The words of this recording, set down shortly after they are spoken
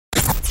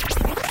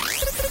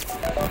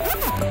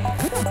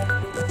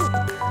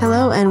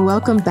Hello and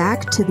welcome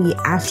back to the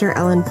After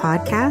Ellen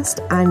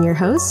podcast. I'm your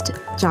host,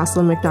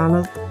 Jocelyn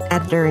McDonald,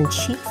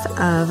 editor-in-chief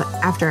of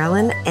After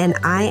Ellen, and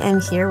I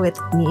am here with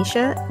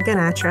Nisha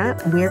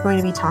Ganatra. We are going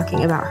to be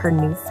talking about her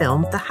new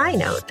film, The High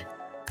Note.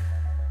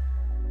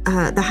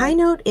 The High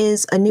Note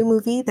is a new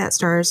movie that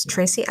stars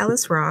Tracee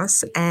Ellis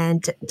Ross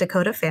and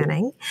Dakota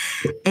Fanning,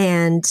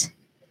 and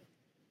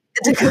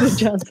Dakota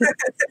Johnson.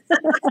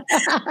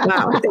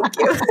 Wow, thank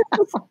you.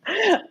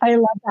 I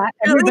love that.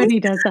 Everybody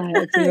does that.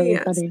 It's really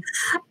funny.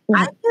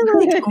 I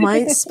feel like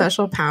my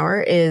special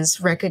power is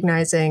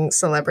recognizing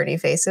celebrity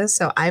faces,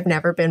 so I've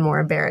never been more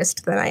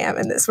embarrassed than I am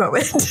in this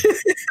moment.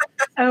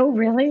 Oh,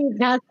 really?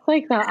 That's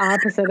like the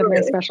opposite of my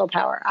special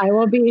power. I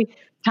will be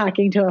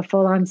talking to a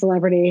full-on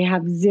celebrity,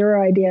 have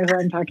zero idea who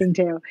I'm talking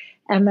to,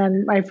 and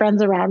then my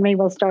friends around me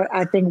will start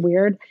acting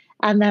weird.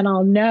 And then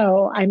I'll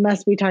know I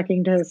must be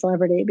talking to a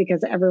celebrity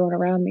because everyone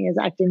around me is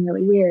acting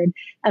really weird.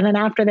 And then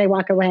after they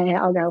walk away,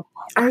 I'll go,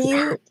 "Are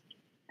you?"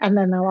 And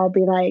then they'll all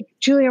be like,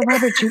 "Julia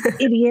Roberts, you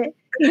idiot."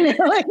 You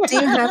know, like, do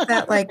you have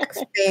that like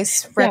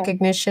face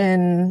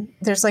recognition? Yeah.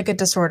 There's like a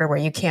disorder where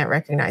you can't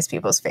recognize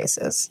people's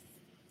faces.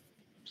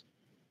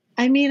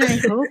 I mean, I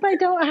hope I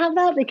don't have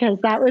that because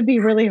that would be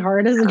really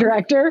hard as a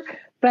director.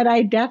 But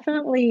I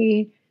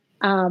definitely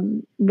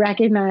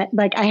recognize,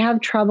 like I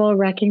have trouble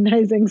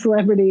recognizing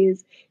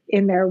celebrities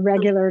in their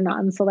regular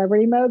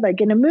non-celebrity mode. Like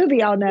in a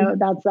movie, I'll know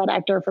that's that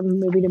actor from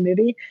movie to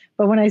movie.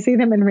 But when I see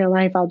them in real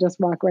life, I'll just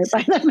walk right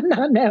by them and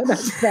not know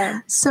that's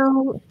them.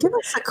 So give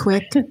us a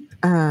quick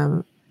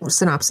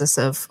synopsis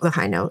of The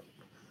High Note.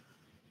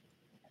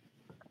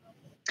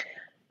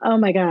 Oh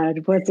my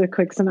God, what's a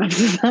quick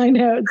synopsis? I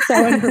know, it's so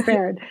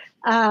unprepared.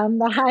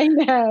 The High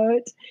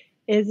Note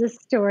is a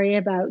story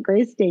about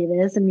Grace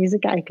Davis, a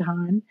music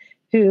icon,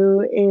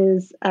 who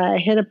is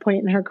hit a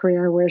point in her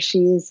career where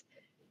she's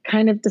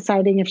kind of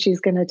deciding if she's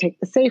going to take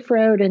the safe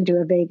road and do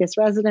a Vegas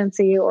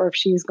residency or if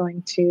she's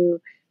going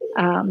to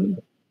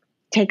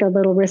take a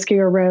little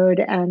riskier road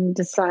and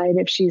decide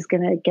if she's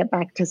going to get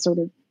back to sort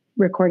of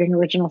recording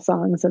original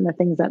songs and the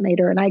things that made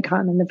her an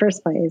icon in the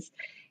first place.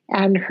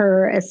 And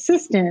her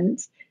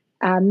assistant,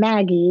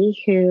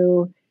 Maggie,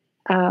 who,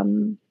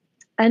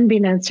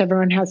 unbeknownst to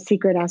everyone, has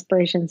secret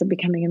aspirations of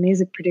becoming a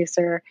music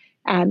producer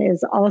and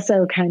is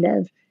also kind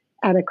of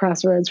at a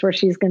crossroads where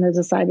she's going to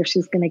decide if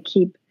she's going to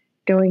keep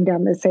going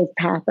down the safe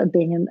path of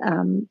being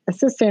an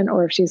assistant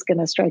or if she's going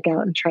to strike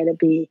out and try to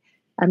be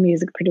a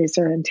music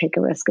producer and take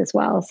a risk as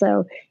well.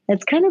 So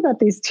it's kind of about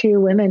these two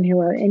women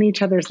who are in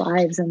each other's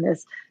lives in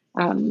this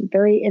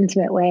very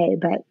intimate way,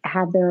 but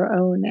have their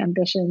own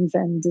ambitions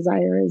and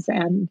desires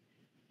and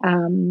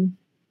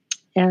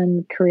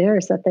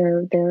careers that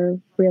they're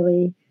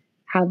really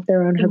have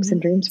their own hopes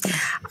and dreams for.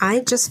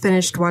 I just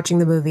finished watching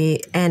the movie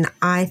and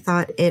I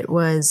thought it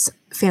was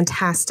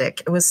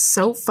fantastic. It was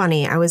so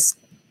funny. I was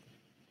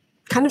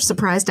kind of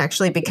surprised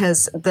actually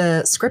because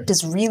the script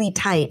is really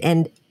tight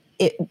and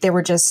there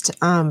were just,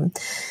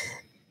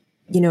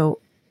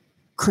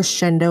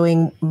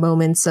 crescendoing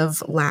moments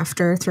of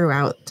laughter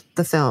throughout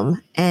the film.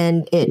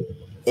 And it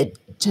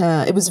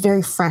was a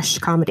very fresh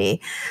comedy.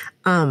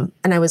 And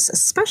I was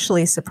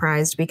especially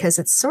surprised because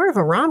it's sort of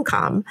a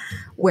rom-com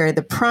where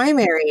the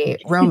primary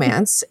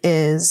romance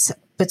is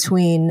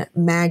between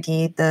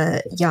Maggie,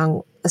 the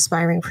young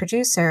aspiring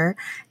producer,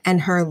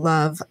 and her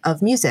love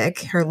of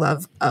music, her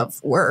love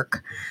of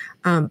work.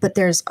 But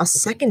there's a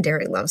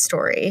secondary love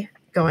story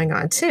going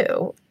on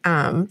too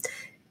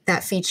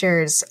that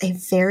features a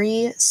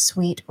very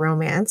sweet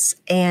romance.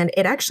 And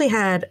it actually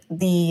had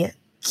the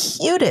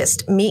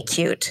cutest meet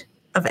cute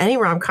of any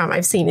rom-com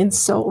I've seen in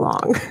so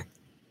long.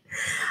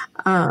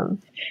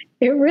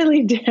 It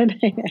really did.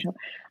 I know.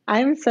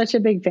 I'm such a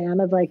big fan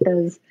of like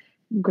those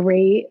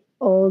great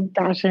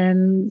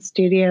old-fashioned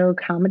studio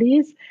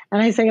comedies.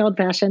 And I say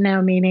old-fashioned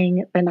now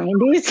meaning the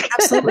 90s.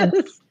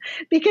 Absolutely.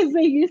 Because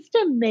they used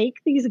to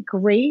make these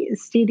great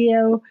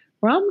studio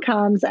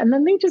rom-coms and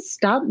then they just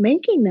stopped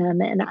making them.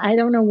 And I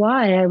don't know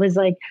why. I was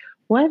like,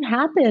 what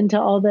happened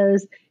to all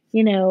those,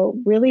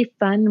 really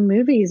fun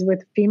movies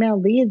with female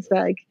leads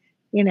that like,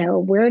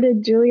 where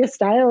did Julia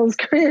Stiles'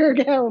 career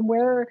go?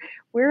 Where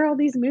are all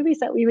these movies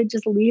that we would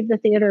just leave the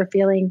theater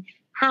feeling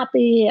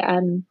happy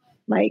and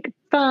like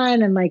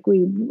fun and like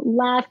we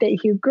laughed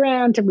at Hugh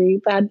Grant and we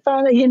had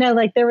fun,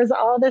 like there was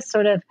all this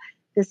sort of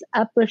this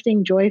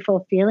uplifting,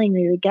 joyful feeling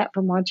we would get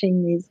from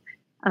watching these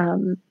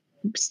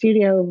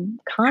studio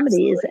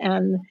comedies. Absolutely.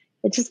 And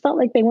it just felt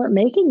like they weren't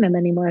making them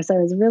anymore. So I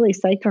was really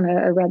psyched when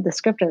I read the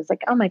script. I was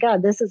like, oh my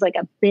God, this is like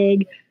a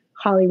big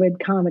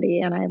Hollywood comedy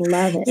and I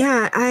love it.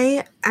 Yeah,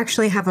 I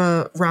actually have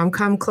a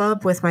rom-com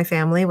club with my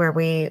family where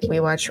we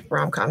watch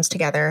rom-coms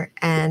together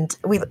and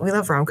we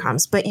love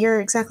rom-coms. But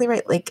you're exactly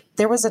right. Like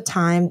there was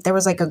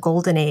like a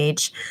golden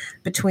age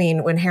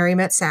between When Harry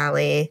Met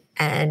Sally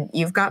and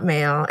You've Got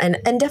Mail and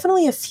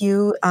definitely a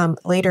few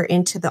later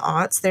into the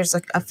aughts. There's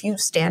like a few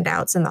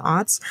standouts in the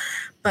aughts,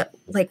 but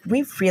like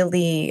we've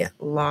really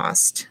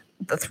lost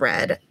the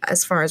thread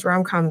as far as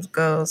rom-coms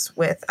goes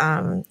with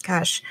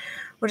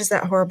what is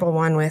that horrible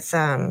one with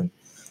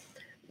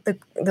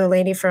the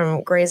lady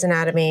from Grey's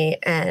Anatomy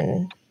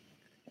and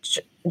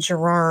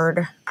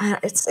Gerard.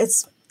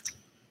 It's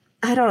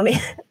I don't know.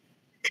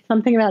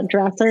 Something about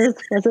dressers.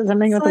 Was it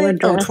something with the word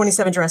dress?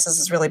 27 Dresses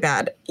is really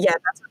bad. Yeah,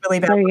 that's a really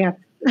bad. There you go.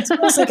 It's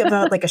almost like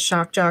about like a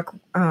shock jock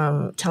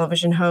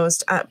television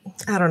host. I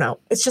don't know.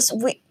 It's just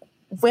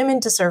women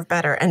deserve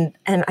better, and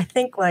I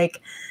think like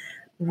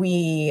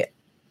we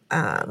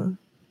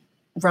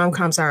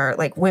rom-coms are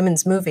like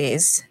women's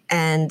movies,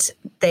 and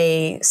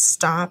they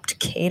stopped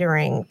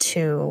catering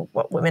to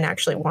what women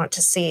actually want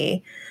to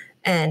see,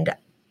 and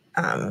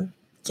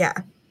yeah,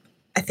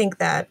 I think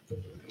that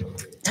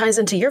ties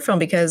into your film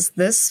because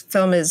this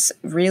film is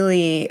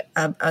really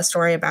a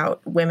story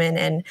about women,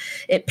 and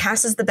it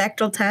passes the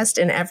Bechdel test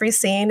in every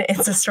scene.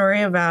 It's a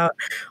story about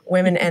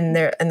women and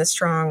the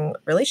strong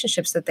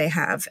relationships that they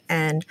have.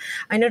 And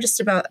I noticed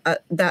about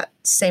that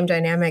same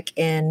dynamic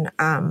in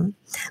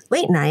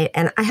Late Night,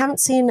 and I haven't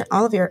seen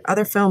all of your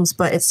other films,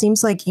 but it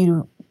seems like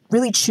you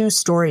really choose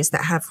stories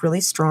that have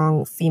really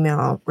strong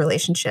female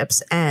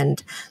relationships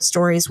and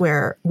stories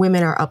where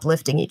women are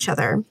uplifting each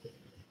other.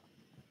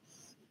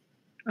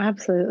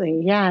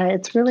 Absolutely. Yeah,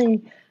 it's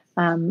really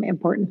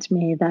important to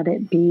me that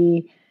it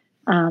be,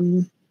 a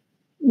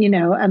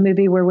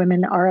movie where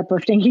women are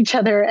uplifting each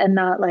other and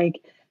not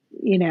like,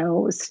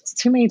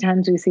 too many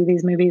times we see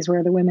these movies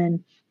where the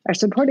women are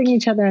supporting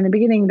each other in the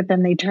beginning, but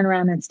then they turn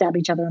around and stab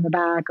each other in the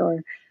back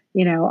or,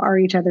 are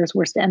each other's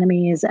worst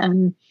enemies.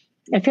 And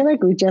I feel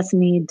like we just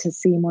need to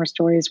see more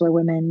stories where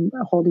women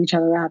hold each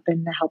other up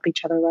and help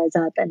each other rise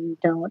up and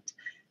don't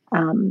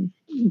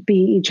be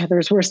each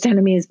other's worst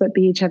enemies, but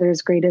be each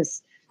other's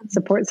greatest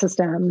support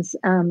systems,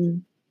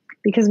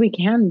 because we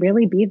can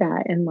really be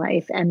that in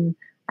life. And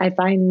I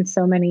find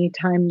so many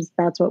times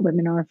that's what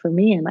women are for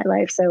me in my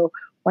life. So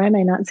why am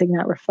I not seeing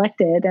that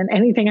reflected in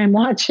anything I'm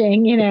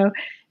watching,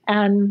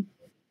 And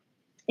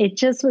it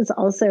just was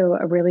also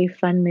a really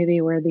fun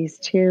movie where these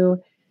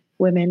two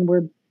women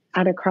were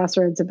at a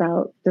crossroads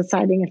about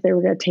deciding if they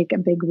were going to take a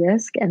big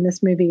risk. And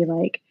this movie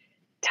like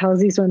tells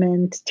these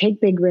women to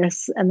take big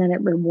risks and then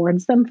it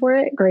rewards them for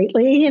it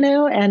greatly,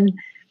 And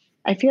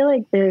I feel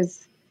like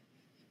there's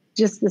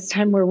just this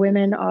time where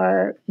women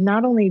are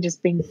not only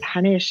just being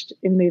punished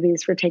in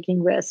movies for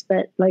taking risks,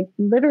 but like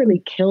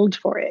literally killed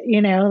for it,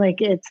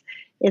 like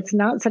it's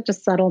not such a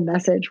subtle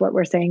message what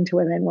we're saying to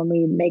women when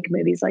we make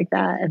movies like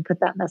that and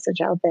put that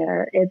message out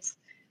there. It's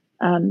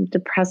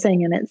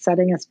depressing and it's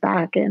setting us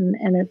back and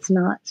it's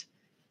not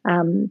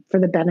for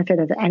the benefit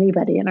of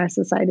anybody in our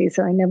society.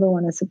 So I never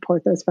want to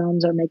support those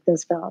films or make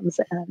those films.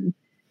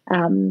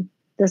 And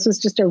this was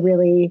just a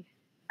really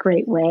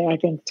great way, I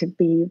think, to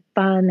be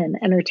fun and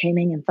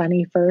entertaining and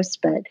funny first,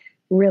 but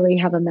really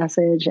have a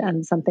message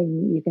and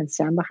something you can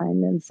stand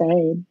behind and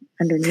say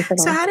underneath it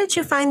all. So how did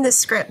you find this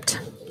script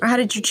or how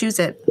did you choose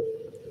it?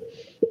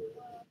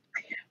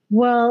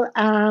 Well,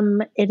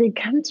 it had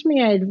come to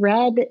me. I'd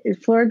read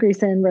Flora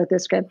Greason wrote the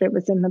script. It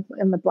was in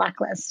the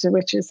Blacklist,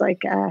 which is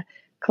like a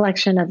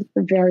collection of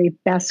the very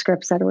best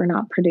scripts that were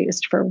not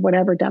produced for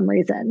whatever dumb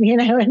reason,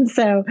 And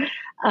so,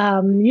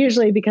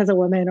 usually because a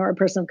woman or a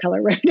person of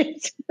color wrote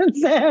it.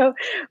 So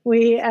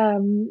we, I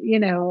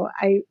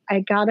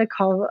got a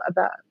call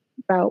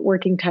about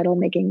Working Title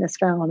making this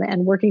film,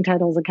 and Working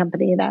Title is a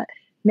company that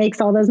makes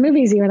all those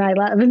movies you and I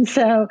love. And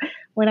so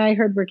when I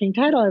heard Working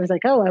Title, I was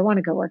like, oh, I want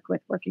to go work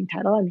with Working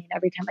Title. I mean,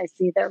 every time I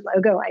see their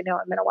logo, I know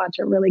I'm going to watch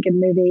a really good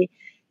movie.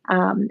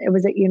 It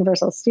was at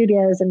Universal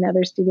Studios,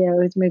 another studio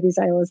whose movies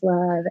I always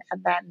love,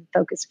 and then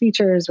Focus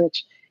Features,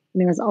 which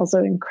is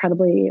also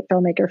incredibly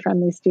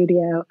filmmaker-friendly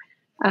studio.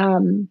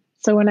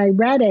 So when I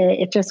read it,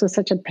 it just was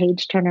such a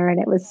page turner, and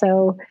it was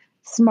so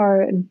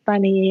smart and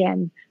funny,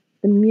 and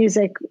the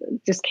music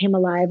just came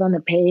alive on the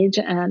page,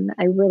 and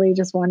I really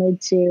just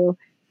wanted to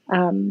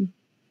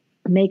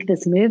make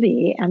this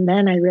movie. And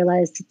then I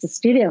realized it's a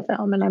studio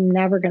film, and I'm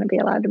never going to be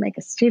allowed to make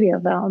a studio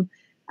film.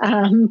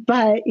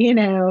 But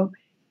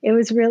it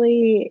was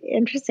really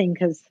interesting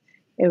because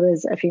it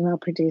was a female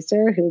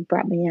producer who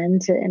brought me in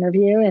to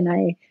interview, and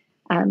I,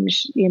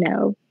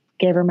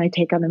 gave her my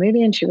take on the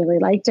movie, and she really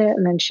liked it.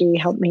 And then she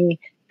helped me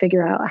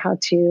figure out how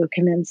to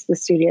convince the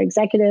studio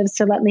executives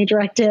to let me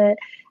direct it.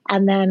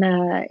 And then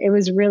it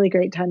was really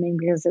great timing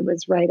because it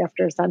was right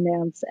after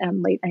Sundance,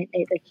 and Late Night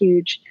made a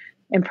huge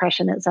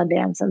impression at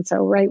Sundance. And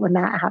so right when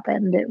that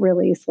happened, it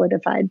really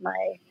solidified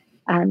my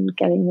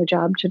getting the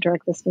job to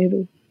direct this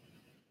movie.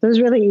 So it was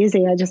really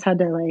easy. I just had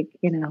to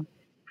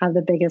have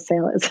the biggest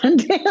sale at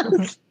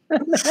Sundance.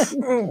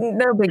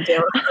 No big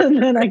deal.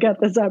 And then I got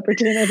this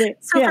opportunity.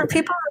 So for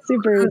people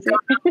super easy.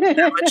 Who don't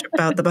know much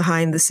about the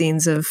behind the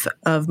scenes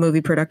of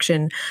movie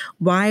production,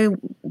 why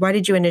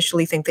did you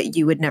initially think that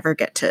you would never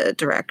get to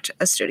direct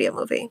a studio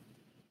movie?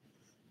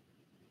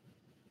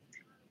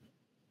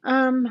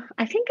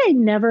 I think I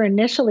never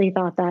initially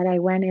thought that. I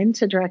went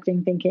into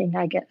directing thinking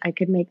I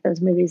could make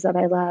those movies that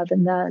I love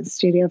in the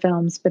studio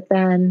films, but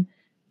then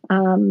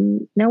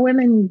no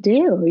women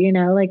do,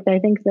 I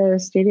think the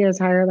studios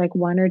hire like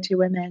one or two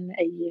women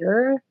a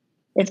year,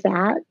 if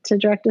that, to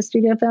direct a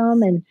studio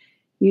film. And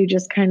you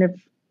just kind of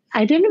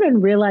I didn't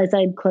even realize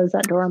I'd closed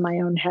that door on my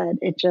own head.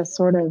 It just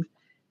sort of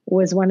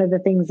was one of the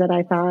things that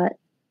I thought,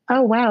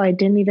 oh, wow, I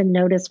didn't even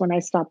notice when I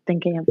stopped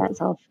thinking of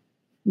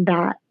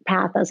that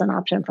path as an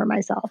option for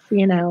myself,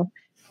 you know?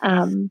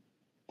 And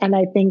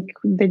I think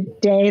the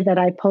day that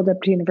I pulled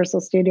up to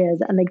Universal Studios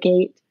and the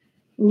gate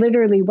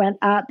literally went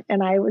up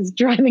and I was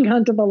driving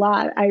onto the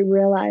lot, I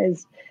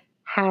realized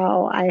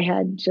how I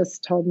had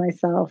just told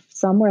myself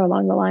somewhere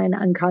along the line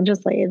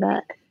unconsciously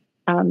that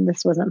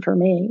this wasn't for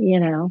me, you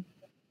know?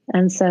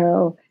 And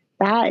so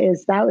that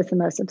was the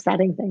most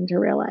upsetting thing to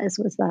realize,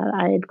 was that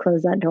I had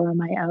closed that door on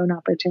my own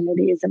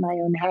opportunities in my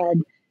own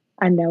head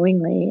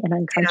unknowingly and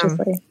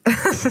unconsciously.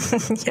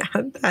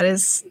 Yeah, that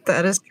is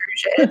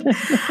crucial.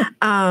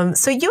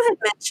 So you had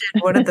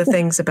mentioned one of the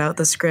things about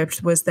the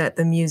script was that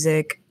the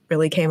music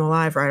really came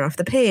alive right off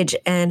the page.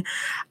 And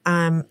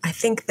I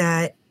think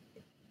that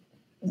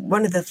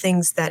one of the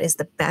things that is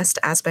the best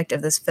aspect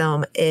of this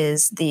film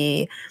is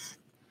the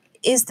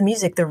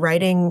music, the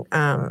writing,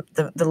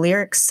 the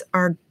lyrics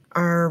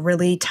are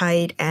really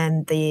tight,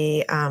 and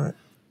the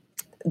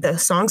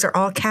songs are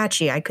all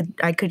catchy. I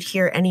could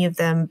hear any of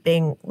them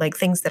being like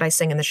things that I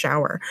sing in the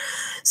shower.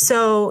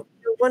 So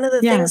one of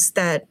the things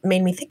that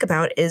made me think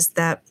about is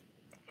that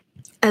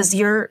as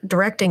you're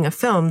directing a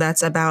film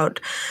that's about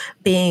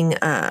being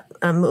a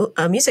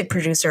music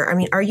producer, I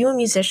mean, are you a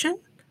musician?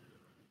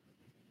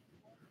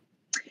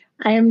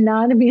 I am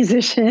not a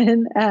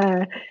musician.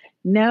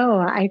 No,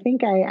 I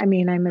think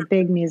I'm a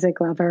big music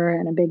lover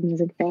and a big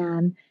music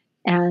fan.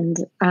 And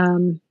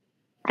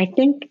I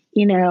think,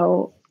 you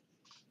know,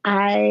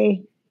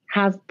 I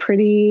have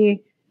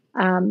pretty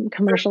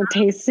commercial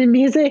tastes in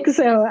music.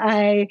 So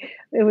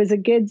it was a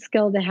good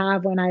skill to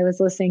have when I was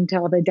listening to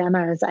all the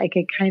demos. I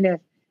could kind of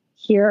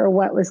hear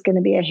what was going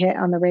to be a hit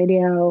on the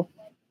radio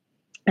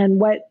and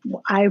what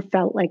I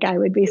felt like I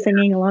would be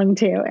singing along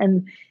to.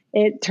 And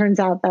it turns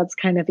out that's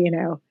kind of, you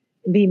know,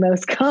 the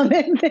most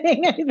common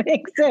thing, I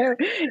think. So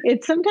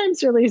it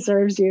sometimes really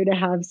serves you to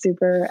have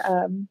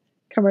super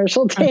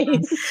commercial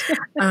taste.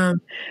 But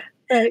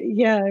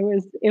yeah,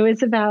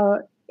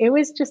 it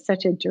was just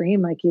such a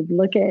dream. Like, you'd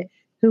look at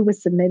who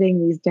was submitting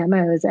these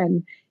demos,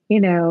 and,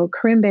 you know,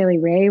 Corinne Bailey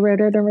Rae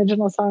wrote an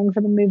original song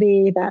for the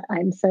movie that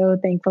I'm so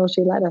thankful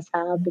she let us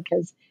have,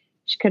 because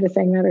she could have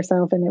sang that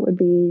herself and it would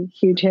be a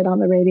huge hit on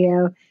the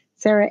radio.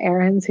 Sarah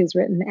Aarons, who's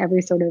written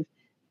every sort of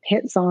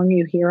hit song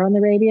you hear on the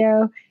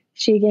radio,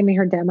 she gave me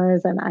her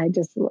demos, and I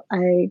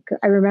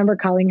remember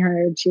calling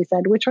her and she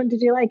said, "Which one did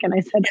you like?" And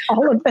I said,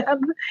 "All of them."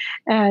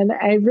 And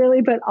I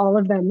really put all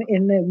of them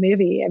in the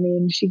movie. I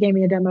mean, she gave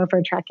me a demo for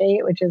track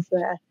 8, which is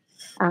the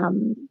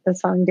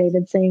song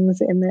David sings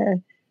in the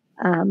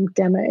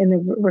demo in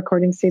the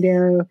recording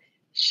studio.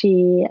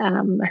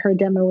 Her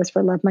demo was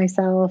for Love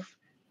Myself,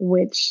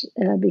 which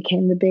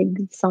became the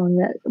big song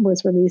that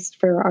was released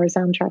for our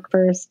soundtrack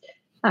first.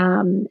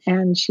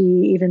 And she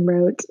even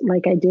wrote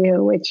Like I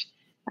Do, which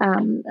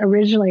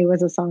originally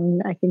was a song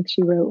I think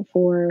she wrote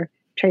for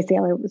Tracee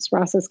Ellis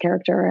Ross's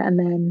character. And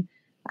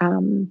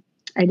then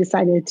I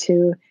decided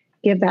to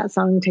give that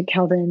song to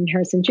Kelvin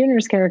Harrison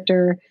Jr.'s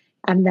character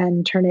and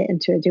then turn it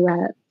into a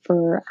duet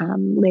for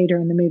later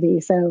in the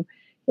movie. So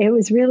it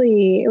was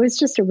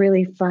just a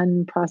really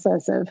fun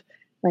process of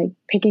like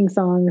picking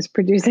songs,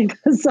 producing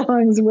the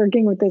songs,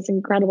 working with this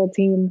incredible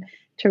team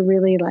to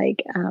really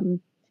like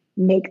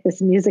make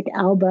this music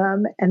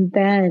album, and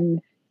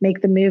then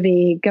make the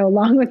movie go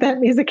along with that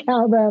music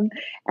album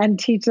and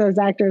teach those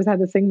actors how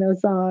to sing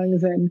those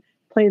songs and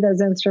play those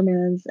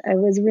instruments. It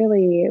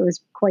was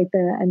quite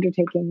the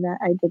undertaking that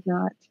I did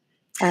not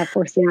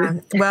foresee. Yeah.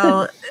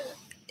 Well,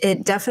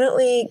 it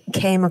definitely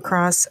came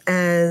across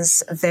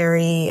as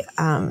very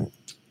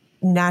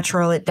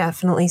natural. It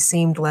definitely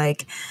seemed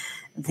like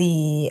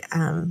the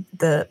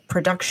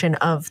production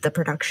of the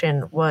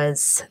production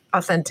was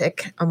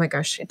authentic. Oh my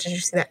gosh, did you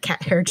see that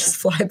cat hair just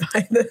fly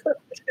by the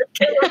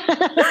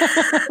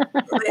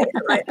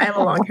I have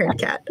a long-haired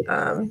cat.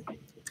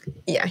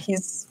 Yeah,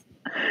 he's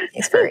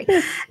furry.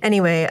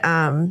 Anyway,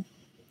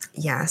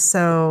 yeah,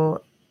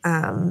 so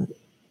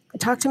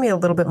talk to me a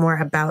little bit more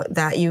about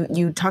that.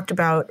 You talked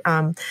about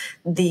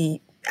the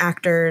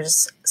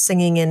actors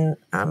singing and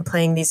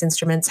playing these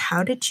instruments.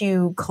 How did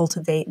you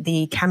cultivate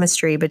the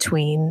chemistry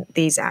between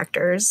these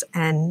actors,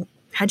 and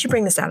how'd you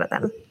bring this out of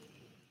them?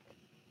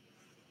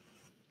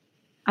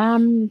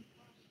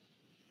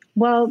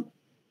 Well,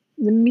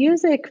 the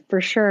music for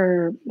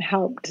sure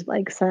helped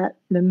like set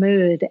the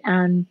mood.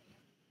 And,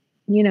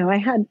 you know, I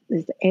had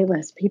these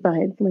A-list people.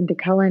 I had Linda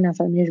Cohen as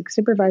our music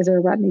supervisor,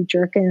 Rodney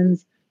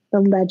Jerkins, the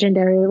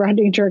legendary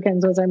Rodney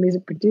Jerkins was our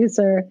music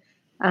producer.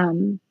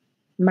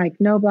 Mike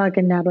Knobloch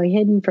and Natalie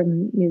Hayden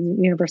from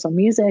Universal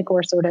Music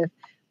were sort of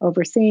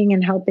overseeing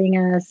and helping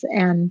us.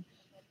 And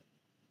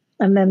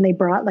then they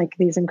brought like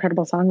these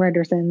incredible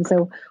songwriters in.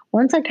 So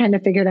once I kind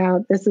of figured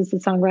out this is the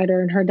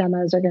songwriter and her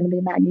demos are going to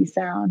be Maggie's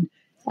sound.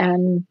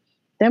 And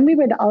then we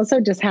would also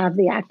just have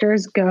the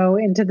actors go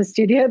into the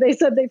studio. They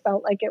said they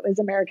felt like it was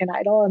American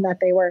Idol and that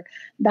they were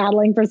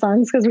battling for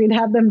songs, because we'd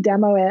have them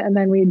demo it and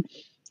then we'd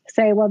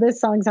say, well, this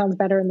song sounds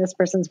better in this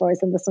person's voice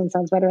and this one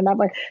sounds better in that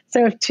voice.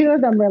 So if two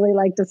of them really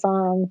liked a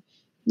song,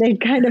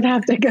 they'd kind of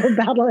have to go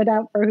battle it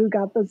out for who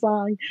got the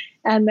song.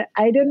 And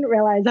I didn't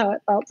realize how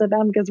it felt to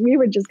them because we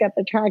would just get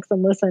the tracks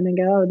and listen and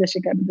go, oh, this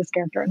should go to this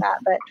character or that.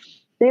 But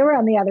they were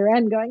on the other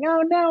end going,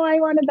 oh, no, I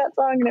wanted that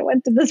song and it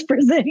went to this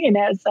person,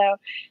 So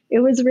it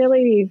was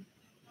really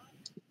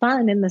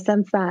fun in the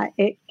sense that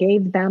it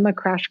gave them a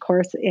crash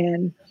course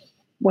in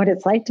what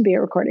it's like to be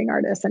a recording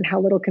artist and how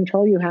little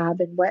control you have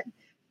and what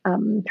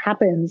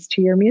happens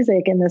to your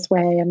music in this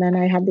way. And then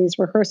I had these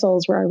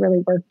rehearsals where I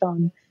really worked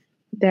on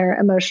their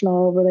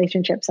emotional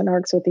relationships and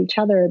arcs with each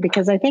other,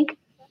 because I think,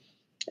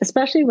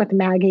 especially with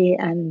Maggie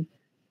and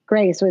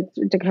Grace, with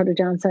Dakota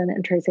Johnson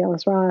and Tracee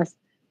Ellis Ross,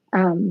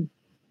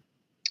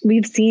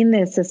 we've seen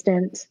the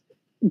assistant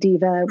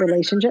diva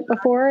relationship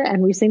before,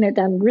 and we've seen it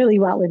done really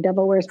well in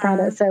Devil Wears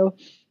Prada. So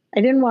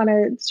I didn't want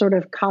to sort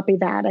of copy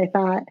that. I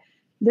thought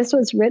this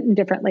was written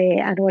differently.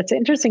 And what's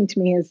interesting to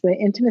me is the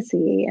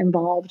intimacy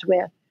involved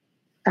with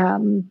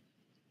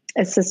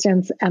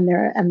assistants and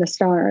the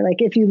star.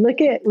 Like if you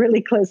look at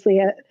really closely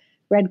at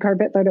red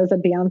carpet photos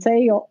of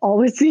Beyonce, you'll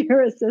always see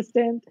her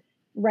assistant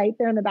right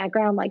there in the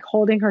background, like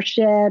holding her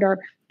shit or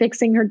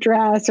fixing her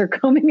dress or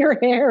combing her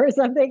hair or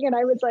something. And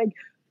I was like,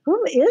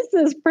 who is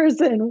this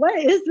person? What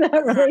is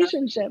that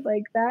relationship?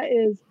 Like that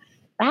is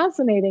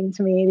fascinating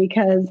to me,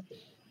 because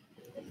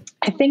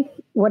I think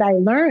what I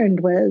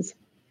learned was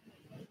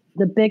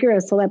the bigger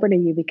a celebrity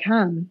you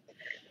become,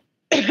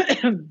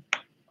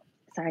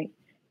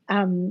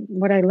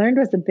 what I learned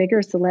was the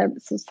bigger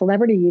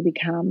celebrity you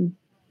become,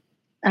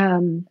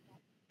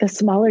 the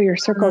smaller your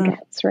circle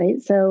gets,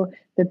 right? So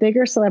the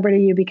bigger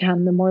celebrity you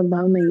become, the more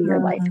lonely your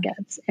life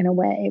gets in a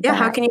way. Yeah,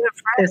 how can you have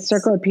friends? The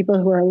circle of people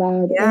who are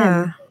allowed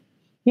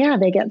in,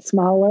 they get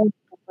smaller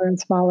and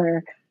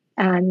smaller.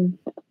 And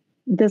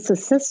this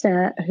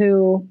assistant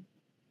who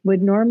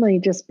would normally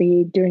just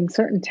be doing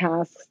certain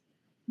tasks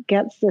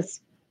gets this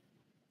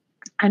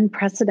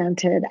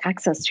unprecedented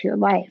access to your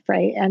life,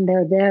 right? And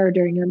they're there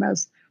during your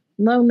most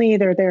lonely.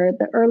 They're there at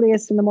the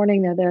earliest in the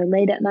morning. They're there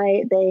late at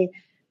night. They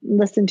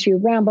listen to you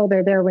ramble.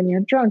 They're there when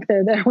you're drunk.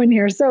 They're there when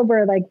you're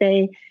sober. Like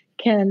they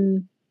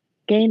can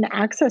gain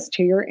access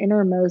to your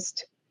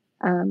innermost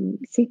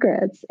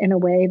secrets in a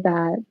way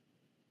that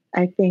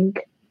I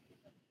think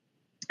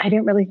I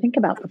didn't really think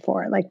about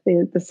before. Like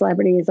the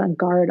celebrity is on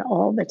guard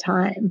all the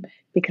time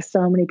because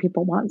so many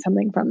people want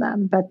something from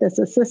them. But this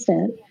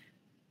assistant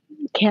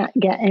can't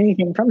get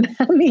anything from them.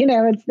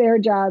 It's their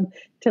job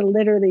to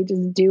literally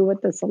just do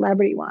what the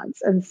celebrity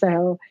wants. And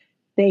so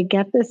they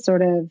get this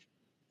sort of,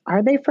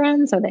 are they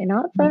friends? Are they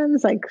not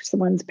friends? Like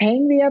someone's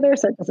paying the other,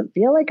 so it doesn't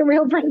feel like a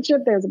real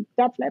friendship. There's a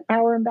definite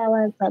power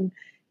imbalance. And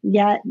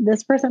yet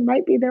this person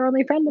might be their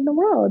only friend in the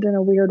world in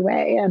a weird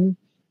way. And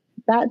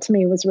that to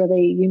me was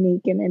really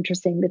unique and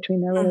interesting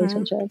between their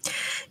relationship.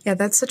 Yeah,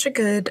 that's such a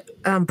good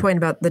point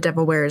about the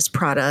Devil Wears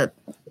Prada,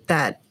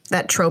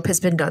 that trope has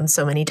been done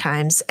so many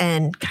times.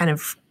 And kind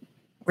of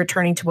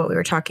returning to what we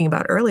were talking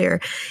about earlier,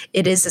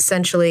 it is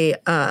essentially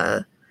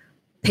a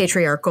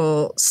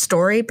patriarchal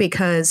story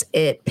because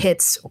it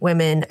pits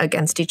women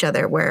against each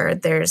other, where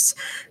there's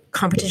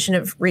competition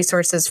of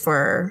resources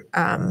for,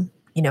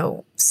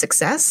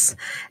 success,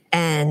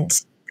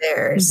 and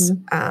there's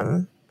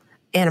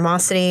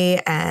animosity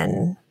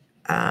and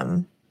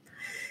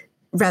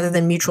rather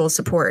than mutual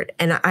support.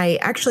 And I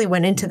actually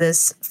went into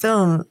this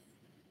film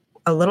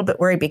a little bit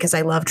worried because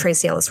I love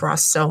Tracee Ellis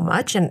Ross so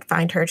much and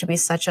find her to be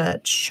such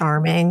a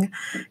charming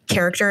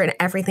character, and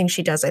everything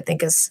she does I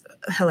think is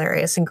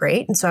hilarious and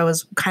great. And so I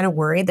was kind of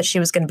worried that she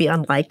was going to be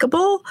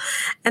unlikable.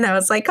 And I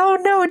was like, oh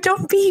no,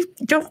 don't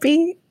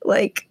be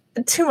like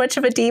too much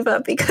of a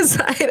diva, because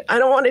I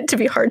don't want it to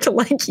be hard to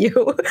like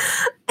you.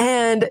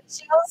 And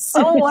she was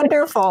so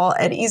wonderful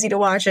and easy to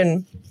watch.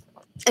 And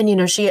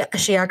she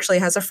actually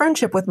has a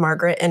friendship with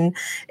Margaret, and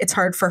it's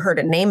hard for her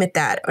to name it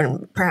that,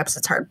 and perhaps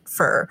it's hard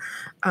for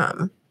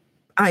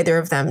either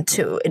of them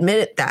to admit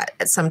it that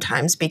at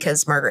sometimes,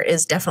 because Margaret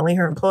is definitely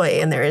her employee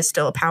and there is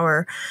still a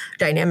power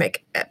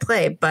dynamic at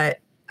play. But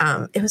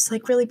it was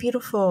like really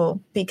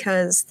beautiful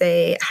because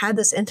they had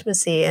this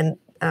intimacy, and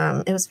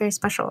it was very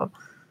special.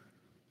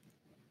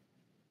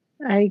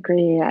 I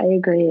agree.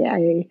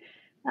 I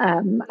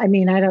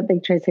don't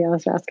think Tracee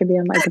Ellis Ross could be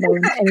unlikable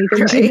in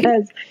anything she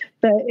does,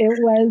 but it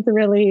was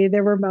really,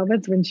 there were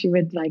moments when she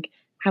would like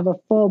have a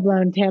full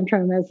blown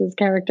tantrum as his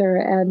character.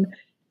 And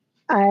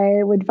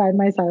I would find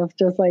myself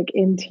just like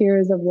in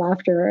tears of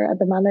laughter at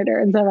the monitor.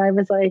 And so I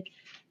was like,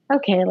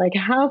 okay, like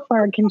how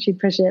far can she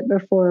push it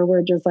before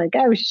we're just like,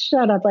 oh,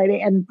 shut up, lady.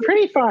 And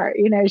pretty far,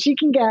 she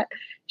can go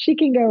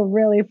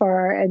really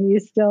far and you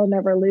still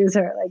never lose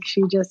her. Like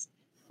she just,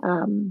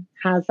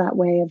 has that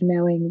way of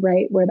knowing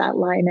right where that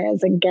line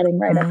is and getting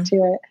right up to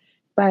it.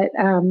 But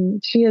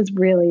she is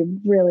really,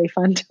 really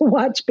fun to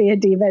watch be a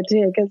diva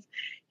too, because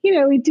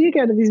we do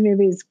go to these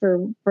movies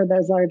for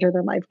those larger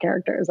than life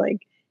characters.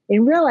 Like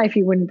in real life,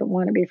 you wouldn't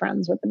want to be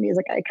friends with the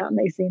music icon.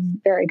 They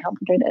seem very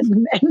complicated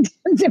and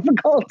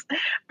difficult.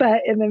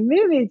 But in the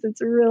movies,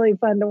 it's really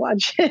fun to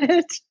watch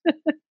it.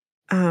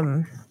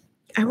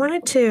 I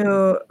wanted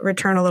to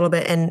return a little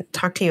bit and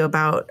talk to you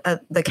about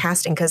the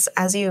casting, because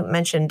as you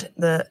mentioned,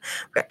 we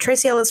got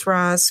Tracee Ellis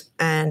Ross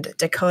and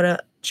Dakota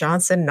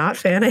Johnson, not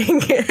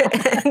Fanning,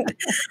 and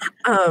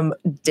Diplo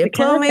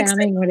Dakota makes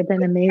Fanning would have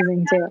been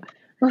amazing too.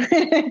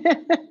 and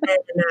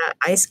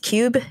Ice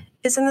Cube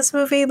is in this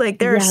movie. Like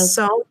there are Yes.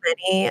 so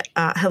many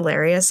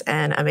hilarious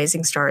and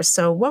amazing stars.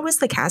 So what was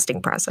the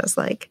casting process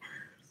like?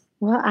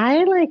 Well,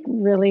 I like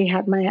really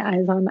had my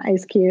eyes on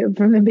Ice Cube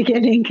from the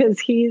beginning because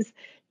he's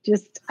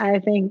just, I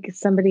think,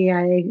 somebody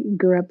I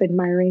grew up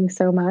admiring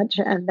so much.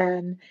 And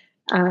then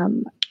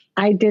um,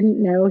 I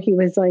didn't know he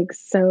was like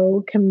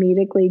so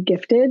comedically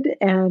gifted.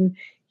 And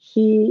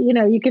he,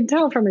 you can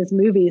tell from his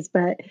movies,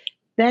 but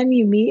then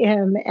you meet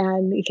him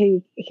and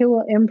he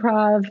will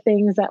improv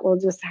things that will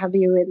just have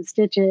you in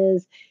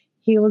stitches.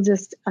 He will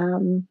just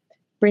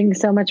bring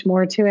so much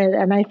more to it.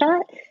 And I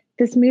thought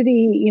this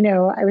movie,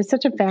 I was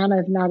such a fan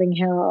of Notting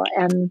Hill.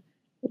 And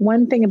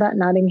one thing about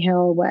Notting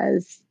Hill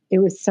was it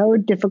was so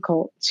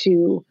difficult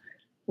to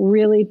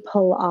really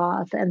pull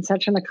off and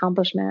such an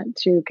accomplishment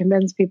to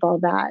convince people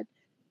that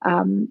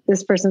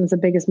this person's the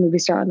biggest movie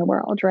star in the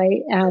world,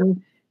 right?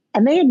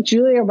 And they had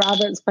Julia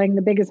Roberts playing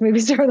the biggest movie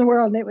star in the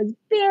world, and it was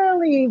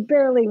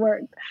barely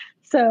worked.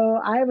 So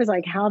I was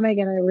like, how am I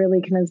going to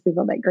really convince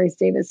people that Grace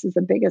Davis is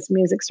the biggest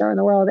music star in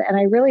the world? And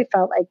I really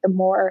felt like the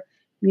more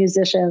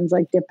musicians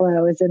like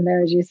Diplo is in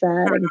there, as you said,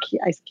 and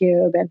Ice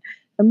Cube, and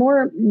the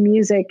more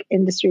music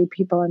industry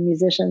people and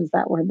musicians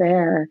that were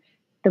there,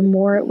 the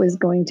more it was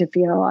going to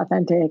feel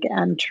authentic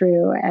and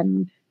true,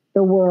 and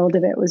the world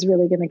of it was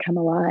really going to come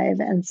alive.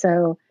 And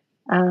so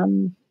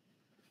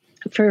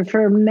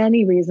for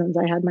many reasons,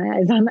 I had my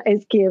eyes on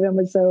Ice Cube and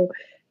was so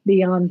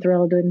beyond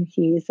thrilled when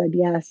he said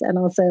yes. And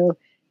also,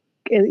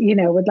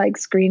 would like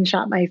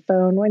screenshot my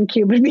phone when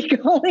Cube would be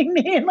calling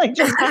me, and like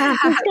just kind of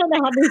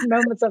have these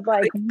moments of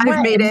like,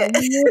 I've made it.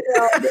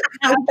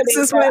 This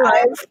is my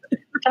life.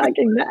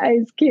 Talking to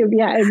Ice Cube.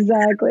 Yeah,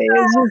 exactly.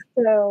 It's just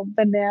so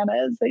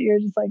bananas that you're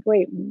just like,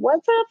 wait,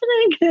 what's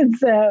happening? And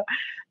so,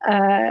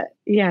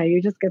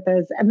 you just get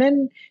those. And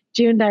then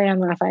June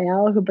Diane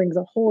Raphael, who brings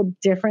a whole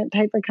different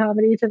type of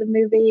comedy to the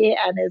movie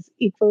and is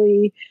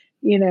equally,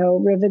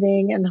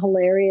 riveting and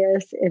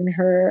hilarious in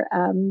her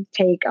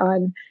take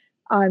on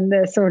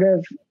the sort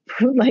of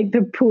like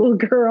the pool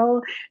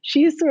girl.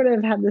 She sort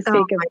of had the stake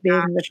of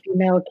being the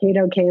female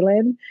Kato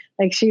Kalin.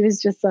 Like she was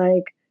just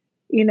like,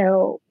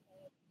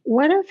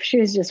 what if she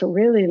was just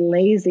really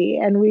lazy?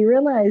 And we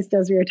realized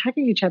as we were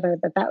talking to each other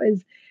that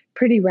was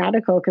pretty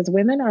radical, because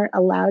women aren't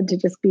allowed to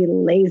just be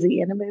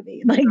lazy in a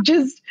movie. Like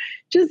just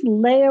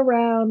lay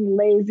around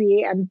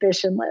lazy,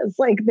 ambitionless.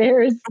 Like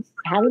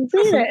haven't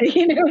seen it.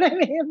 You know what I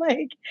mean?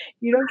 Like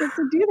you don't get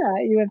to do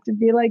that. You have to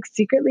be like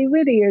secretly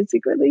witty or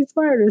secretly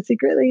smart or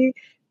secretly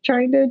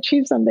trying to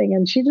achieve something.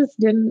 And she just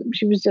didn't.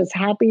 She was just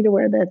happy to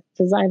wear the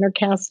designer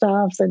cast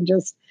offs and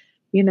just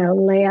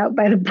lay out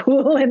by the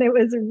pool. And it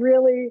was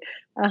really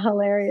a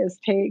hilarious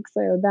take.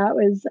 So that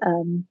was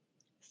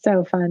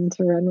so fun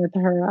to run with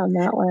her on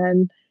that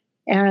one.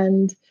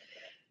 And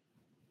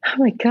oh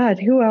my God,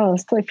 who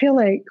else? I feel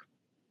like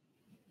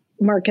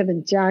Mark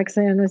Evan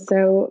Jackson was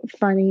so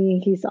funny.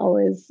 He's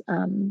always,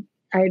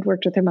 I had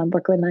worked with him on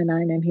Brooklyn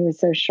Nine-Nine, and he was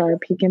so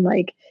sharp. He can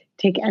like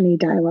take any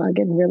dialogue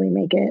and really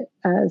make it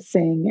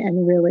sing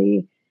and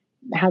really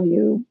have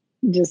you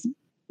just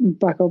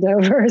buckled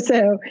over.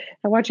 So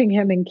watching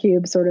him and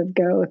Cube sort of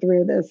go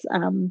through this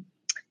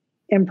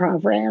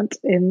improv rant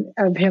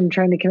of him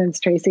trying to convince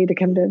Tracee to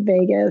come to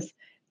Vegas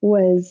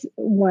was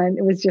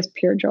just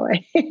pure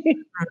joy.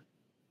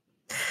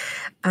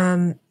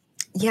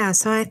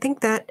 So I think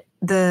that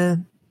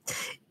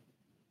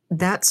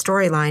that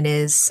storyline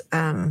is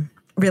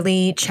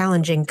really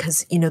challenging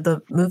because,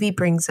 the movie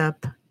brings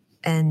up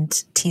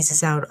and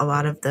teases out a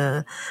lot of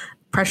the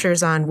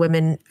pressures on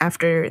women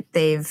after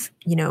they've,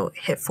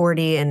 hit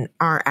 40 and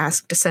are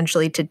asked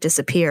essentially to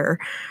disappear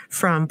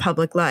from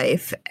public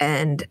life.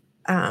 And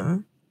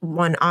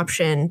one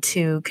option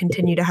to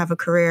continue to have a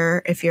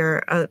career if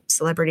you're a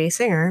celebrity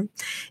singer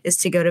is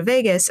to go to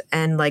Vegas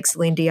and, like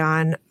Celine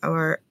Dion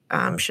or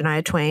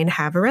Shania Twain,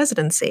 have a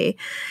residency.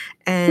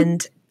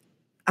 And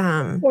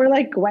or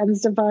like Gwen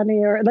Stefani,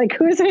 or like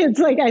it's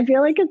like I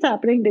feel like it's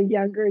happening to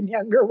younger and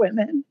younger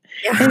women.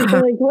 Yeah. And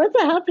you're like, what's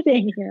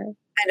happening here?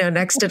 I know,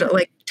 next to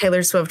like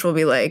Taylor Swift will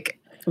be like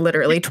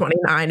literally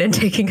 29 and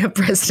taking up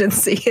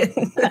residency.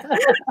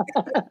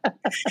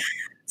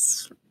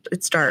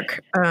 It's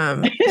dark.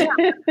 And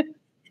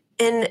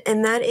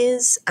that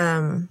is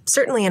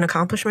certainly an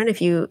accomplishment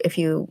if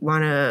you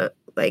want to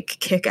like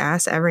kick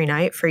ass every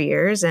night for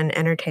years and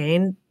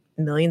entertain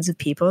millions of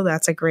people.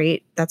 That's a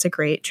great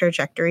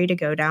trajectory to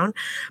go down.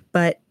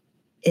 But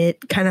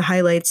it kind of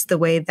highlights the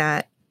way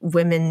that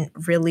women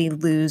really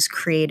lose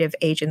creative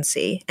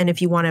agency. And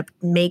if you want to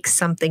make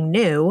something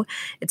new,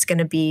 it's going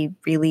to be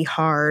really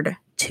hard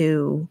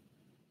to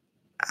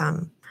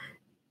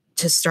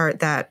start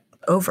that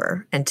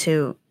over and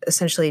to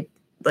essentially,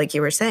 like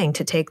you were saying,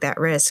 to take that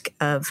risk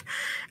of,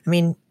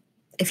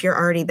 if you're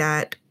already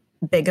that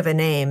big of a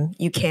name,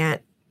 you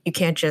can't you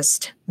can't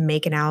just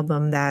make an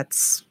album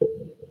that's,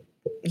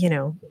 you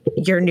know,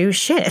 your new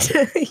shit.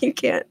 you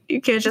can't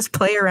just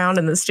play around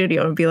in the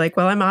studio and be like,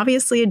 well, I'm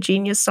obviously a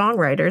genius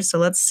songwriter, so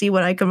let's see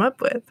what I come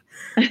up with.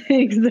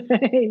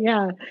 Exactly.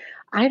 Yeah.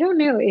 I don't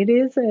know.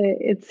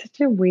 It's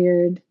such a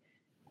weird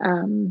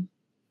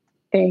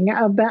thing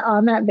about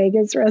on that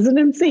Vegas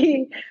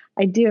residency.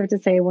 I do have to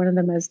say one of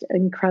the most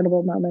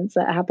incredible moments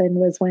that happened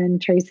was when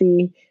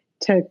Tracee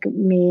took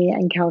me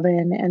and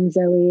Kelvin and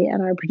Zoe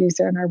and our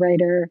producer and our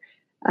writer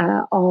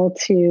all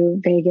to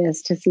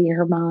Vegas to see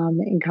her mom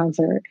in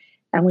concert.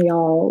 And we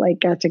all like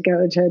got to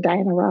go to a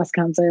Diana Ross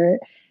concert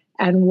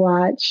and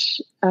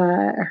watch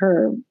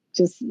her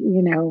just,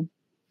 you know,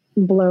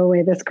 blow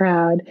away this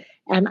crowd.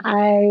 And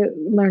I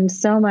learned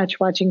so much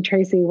watching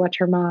Tracee watch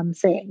her mom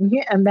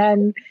sing. And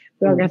then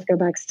we all got to go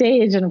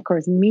backstage and, of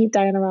course, meet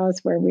Diana Ross,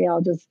 where we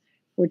all just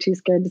were too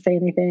scared to say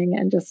anything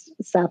and just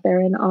sat there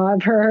in awe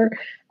of her.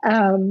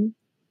 And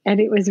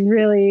it was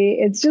really,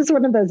 it's just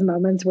one of those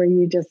moments where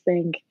you just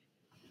think,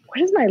 what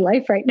is my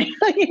life right now?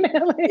 You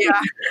know,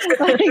 like,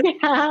 like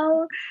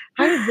how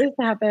did this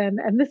happen?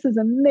 And this is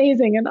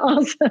amazing and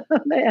awesome.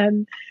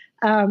 And,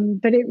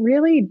 but it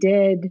really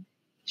did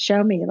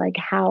show me like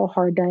how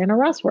hard Diana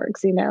Ross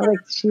works, you know, like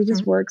she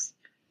just works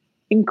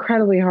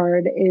incredibly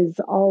hard, is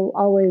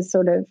always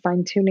sort of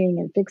fine tuning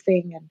and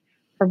fixing. And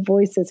her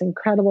voice is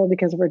incredible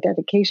because of her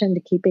dedication to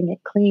keeping it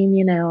clean,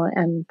 you know,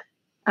 and,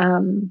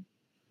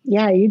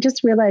 yeah, you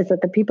just realize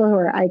that the people who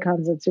are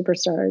icons and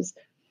superstars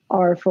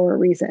are for a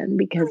reason,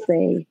 because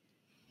they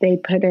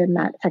put in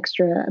that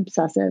extra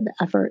obsessive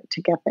effort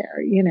to get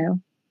there, you know?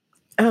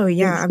 Oh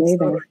yeah,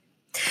 absolutely.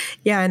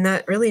 Yeah, and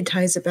that really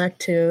ties it back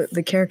to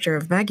the character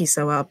of Maggie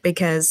so well,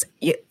 because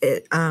you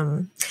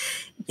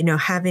know,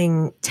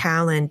 having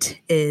talent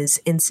is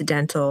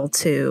incidental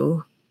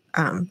to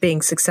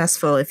being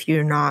successful if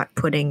you're not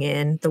putting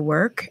in the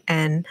work.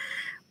 And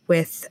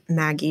with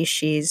Maggie,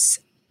 she's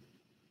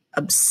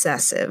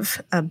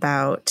obsessive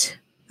about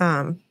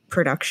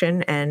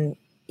production, and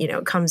you know,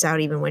 it comes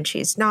out even when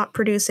she's not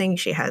producing.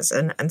 She has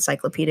an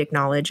encyclopedic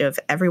knowledge of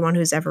everyone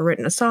who's ever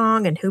written a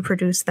song and who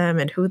produced them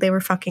and who they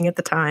were fucking at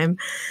the time.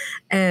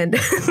 And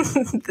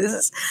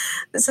this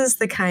is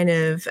the kind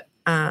of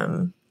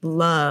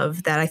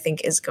love that I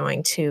think is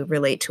going to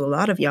relate to a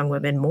lot of young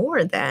women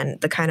more than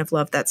the kind of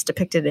love that's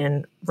depicted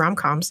in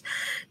rom-coms,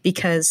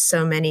 because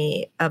so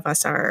many of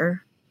us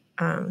are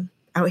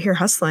out here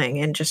hustling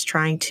and just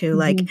trying to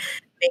like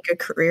make a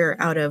career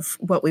out of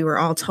what we were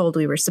all told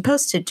we were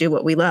supposed to do,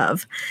 what we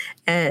love.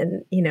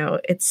 And, you know,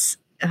 it's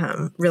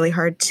really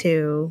hard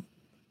to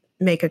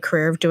make a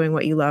career of doing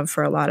what you love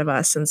for a lot of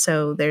us. And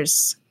so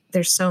there's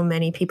so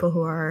many people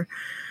who are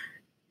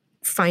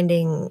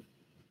finding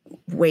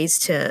ways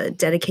to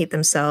dedicate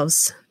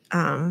themselves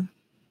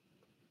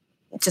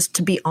just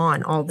to be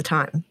on all the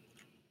time.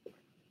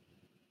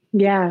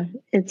 Yeah,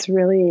 it's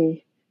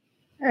really,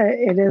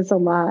 it is a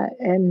lot.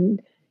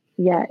 And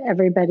yet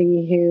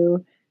everybody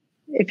who,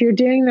 if you're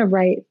doing the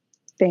right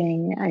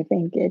thing, I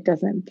think it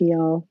doesn't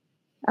feel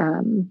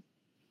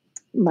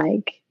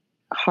like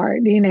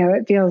hard. You know,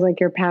 it feels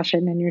like your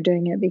passion and you're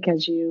doing it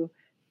because you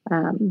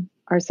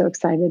are so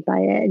excited by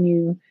it. And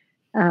you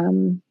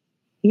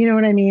know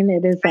what I mean?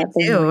 It is that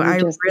thing. I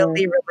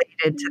really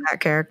related to that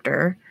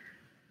character.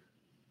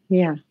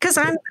 Yeah. Because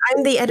I'm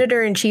the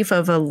editor-in-chief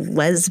of a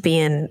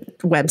lesbian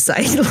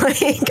website.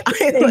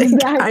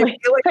 Exactly.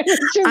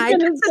 I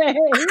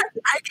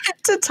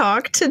get to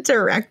talk to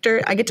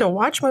directors. I get to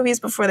watch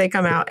movies before they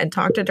come out and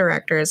talk to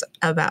directors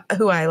about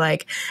who I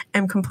like,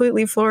 am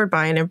completely floored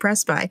by and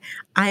impressed by.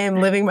 I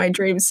am living my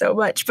dream so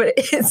much, but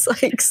it's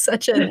like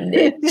such a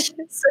niche,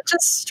 such a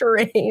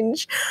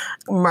strange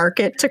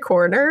market to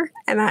corner.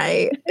 And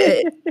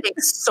it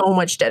takes so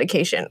much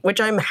dedication,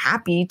 which I'm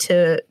happy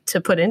to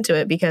put into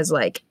it, because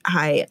like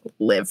I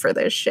live for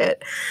this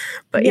shit.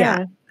 But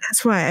yeah,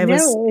 that's why I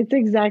was. No, it's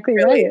exactly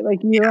really, right. Like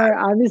you are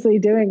obviously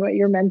doing what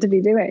you're meant to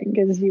be doing,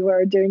 because you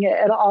are doing it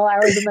at all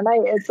hours of the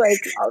night. It's like,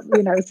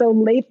 you know, so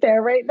late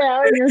there right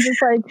now, and you're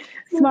just like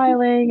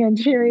smiling and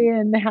cheery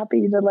and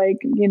happy to like,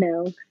 you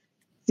know,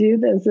 do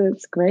this.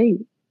 It's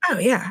great. Oh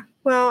yeah.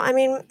 Well, I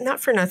mean, not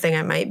for nothing,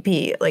 I might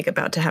be like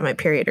about to have my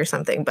period or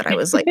something, but I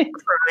was like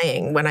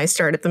crying when I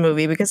started the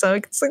movie, because I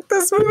was like,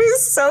 this movie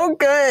is so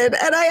good.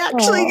 And I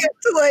actually get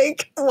to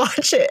like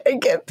watch it and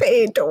get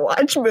paid to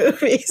watch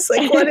movies.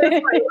 Like, what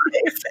is my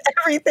life?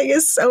 Everything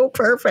is so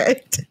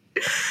perfect.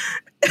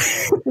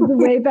 It's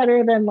way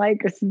better than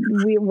like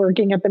we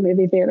working at the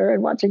movie theater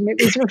and watching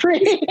movies for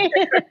free.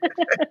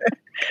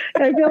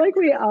 I feel like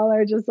we all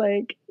are just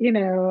like, you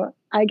know,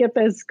 I get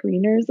those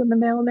screeners in the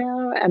mail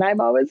now, and I'm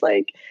always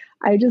like,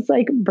 I just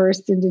like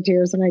burst into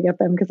tears when I get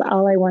them, because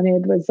all I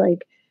wanted was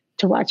like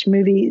to watch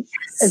movies,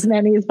 as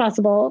many as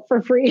possible,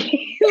 for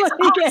free.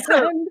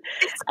 Awesome.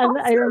 And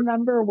I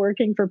remember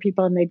working for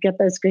people, and they'd get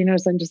those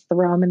screeners and just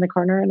throw them in the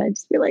corner, and I'd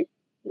just be like,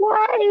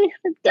 why?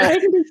 I'm dying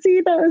to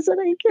see those, and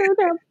I can't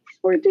have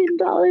 $14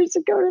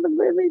 to go to the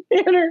movie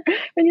theater,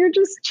 and you're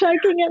just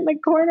chucking it in the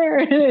corner.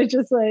 And it's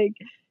just like,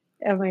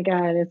 Oh my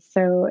God. It's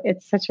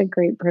such a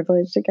great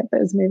privilege to get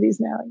those movies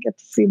now and get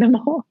to see them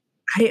all.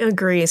 I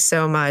agree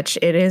so much.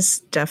 It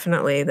is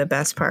definitely the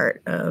best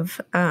part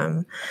of,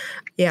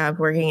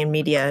 working in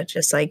media,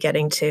 just like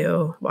getting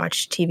to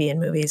watch TV and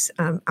movies.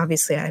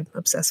 Obviously, I'm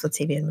obsessed with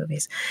TV and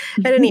movies.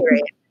 At any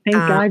rate, Thank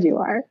God you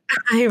are.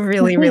 I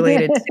really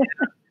related to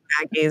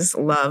Maggie's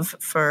love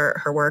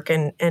for her work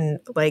and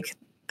like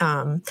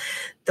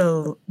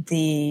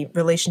the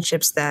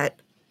relationships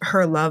that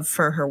her love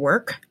for her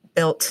work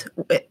built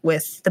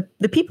with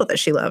the people that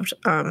she loved.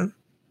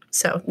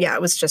 So yeah,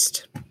 it was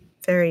just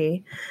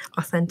very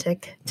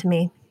authentic to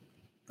me.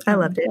 I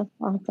loved it. That's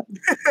awesome.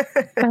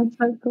 That's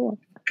so cool.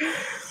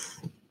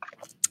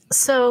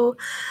 So,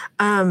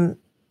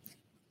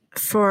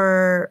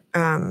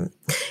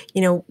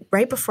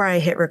 right before I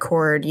hit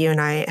record, you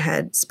and I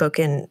had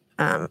spoken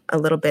a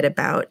little bit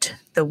about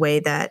the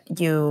way that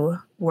you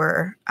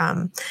were,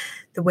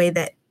 the way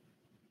that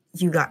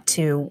you got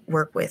to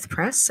work with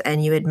press.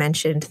 And you had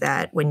mentioned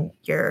that when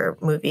your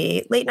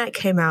movie Late Night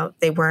came out,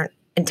 they weren't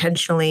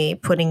intentionally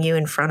putting you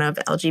in front of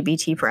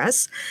LGBT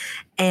press.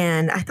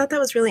 And I thought that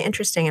was really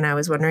interesting. And I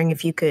was wondering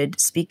if you could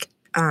speak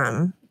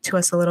to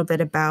us a little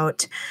bit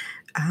about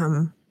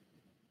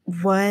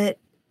what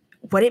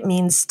it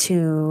means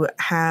to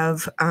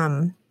have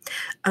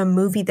a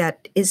movie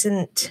that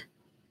isn't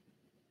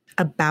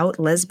about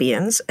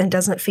lesbians and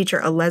doesn't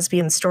feature a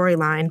lesbian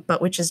storyline,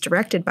 but which is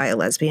directed by a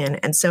lesbian.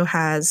 And so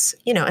has,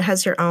 it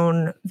has your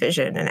own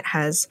vision and it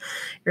has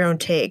your own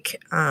take.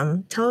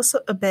 Tell us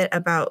a bit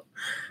about,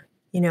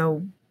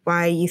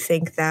 why you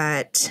think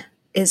that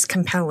is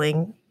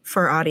compelling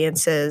for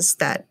audiences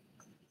that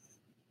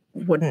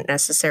wouldn't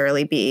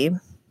necessarily be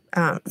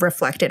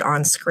reflected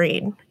on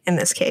screen in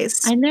this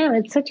case. I know,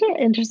 it's such an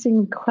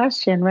interesting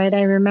question, right?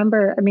 I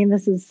remember,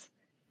 this is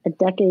a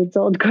decades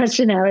old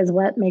question now, is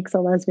what makes a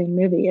lesbian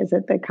movie? Is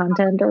it the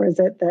content or is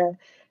it the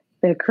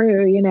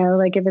crew?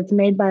 Like if it's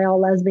made by all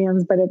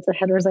lesbians, but it's a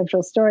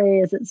heterosexual story,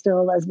 is it still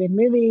a lesbian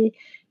movie?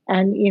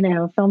 And,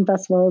 film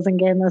festivals and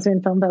gay and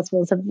lesbian film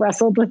festivals have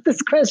wrestled with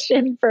this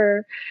question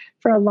for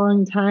a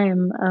long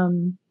time.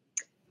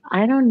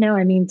 I don't know.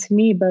 To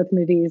me, both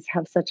movies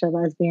have such a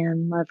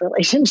lesbian love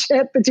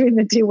relationship between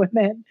the two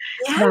women.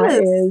 Yes.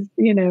 That is,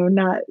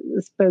 not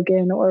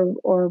spoken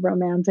or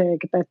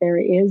romantic, but there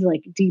is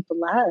like deep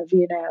love,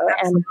 Absolutely.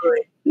 and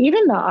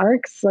even the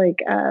arcs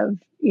of,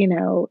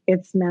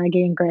 it's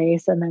Maggie and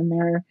Grace and then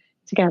they're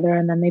together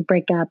and then they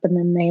break up and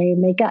then they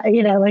make up,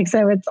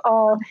 so it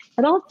all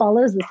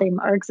follows the same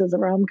arcs as a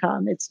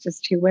rom-com. It's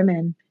just two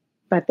women,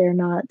 but they're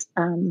not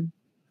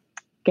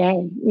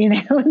gay,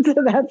 and so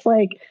that's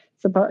like,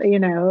 it's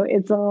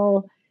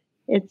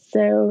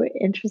so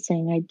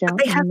interesting. I don't know.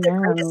 They have the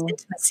greatest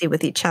intimacy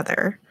with each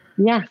other.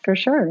 Yeah, for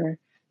sure.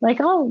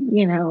 Like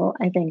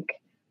I think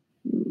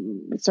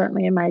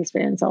certainly in my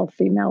experience, all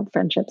female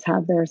friendships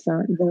have their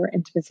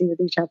intimacy with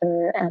each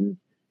other. And,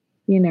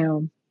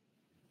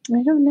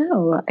 I don't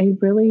know. I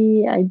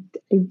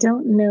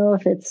don't know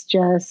if it's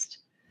just,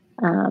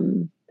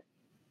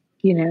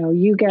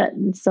 you get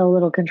so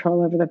little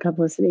control over the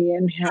publicity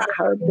and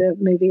how the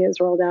movie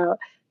is rolled out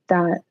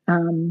that,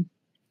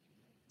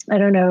 I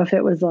don't know if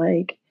it was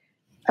like,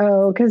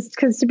 because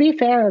to be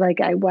fair,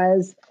 like I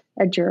was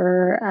a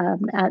juror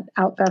at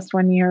Outfest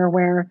one year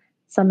where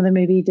some of the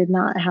movie did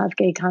not have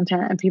gay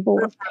content and people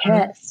were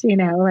pissed,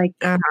 but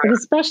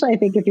especially I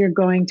think if you're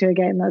going to a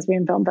gay and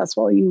lesbian film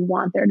festival, you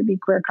want there to be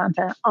queer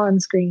content on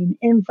screen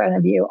in front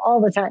of you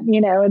all the time,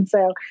 and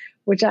so,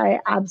 which I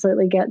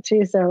absolutely get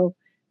too. So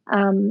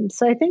I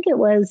think it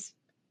was,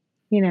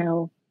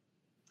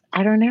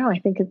 I don't know. I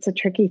think it's a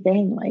tricky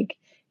thing. Like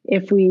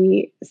if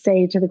we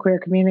say to the queer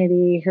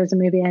community, here's a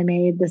movie I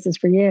made, this is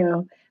for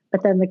you,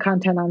 but then the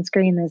content on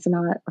screen is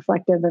not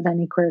reflective of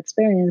any queer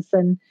experience,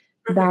 then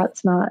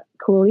that's not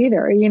cool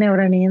either. You know what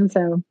I mean?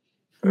 So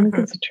I think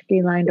it's a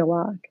tricky line to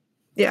walk.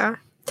 Yeah.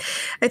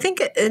 I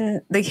think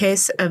in the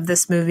case of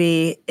this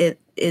movie, it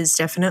is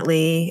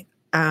definitely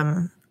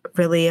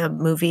really a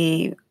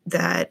movie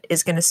that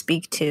is going to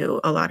speak to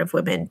a lot of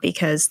women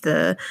because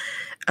the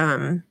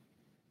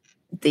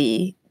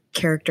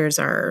characters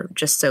are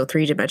just so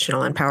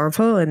three-dimensional and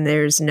powerful, and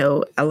there's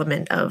no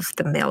element of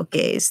the male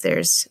gaze.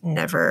 There's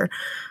never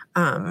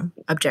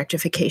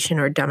objectification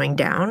or dumbing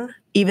down,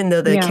 even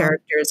though the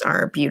characters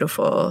are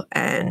beautiful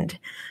and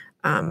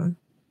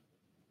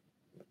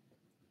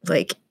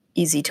like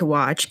easy to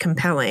watch,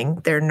 compelling.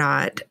 They're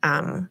not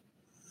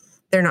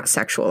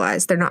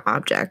sexualized. They're not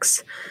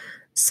objects.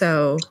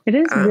 So it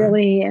is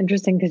really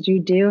interesting because you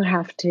do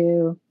have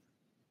to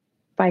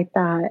fight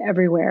that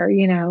everywhere,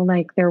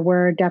 like there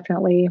were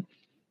definitely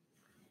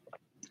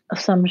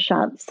some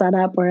shots set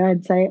up where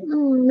I'd say,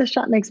 this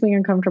shot makes me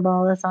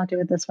uncomfortable. Let's not do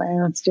it this way.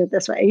 Let's do it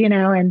this way,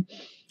 and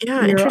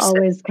you're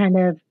always kind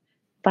of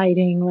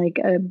fighting like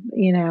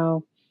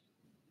the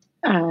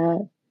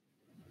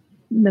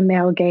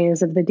male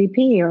gaze of the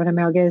DP or the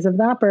male gaze of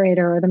the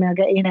operator or the male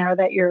gaze,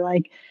 that you're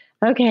like,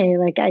 okay,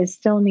 like I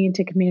still need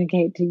to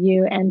communicate to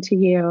you and to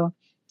you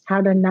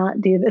how to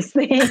not do this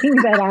thing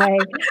that I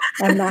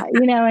am not,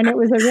 and it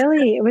was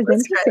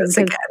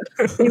interesting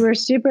because they were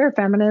super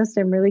feminist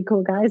and really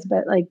cool guys,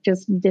 but like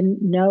just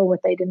didn't know what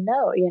they didn't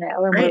know,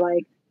 and we're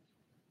like,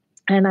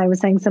 and I was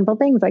saying simple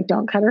things like,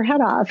 don't cut her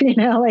head off,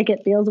 like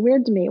it feels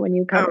weird to me when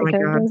you cut the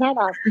character's head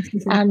off.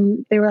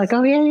 And they were like,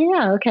 oh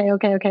yeah,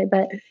 okay.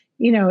 But,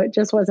 it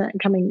just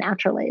wasn't coming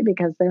naturally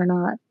because they're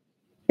not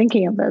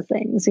thinking of those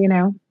things,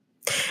 the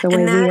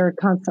way we were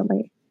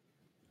constantly.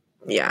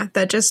 Yeah,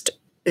 that just,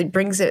 it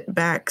brings it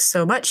back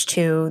so much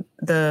to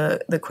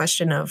the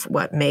question of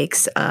what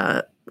makes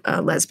a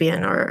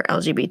lesbian or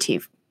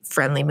LGBT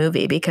friendly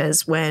movie,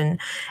 because when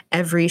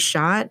every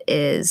shot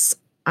is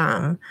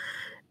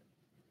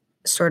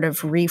sort of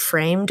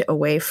reframed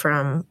away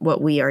from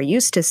what we are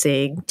used to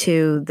seeing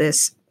to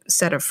this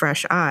set of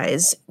fresh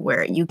eyes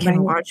where you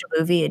can watch a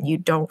movie and you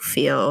don't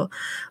feel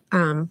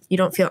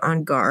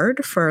on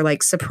guard for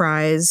like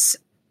surprise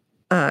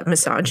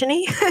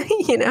misogyny.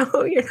 You're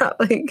not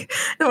like,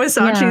 the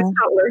misogyny is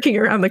not lurking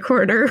around the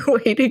corner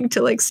waiting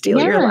to like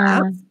steal your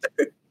laugh.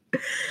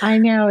 I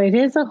know, it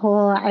is a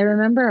whole, I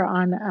remember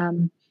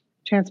on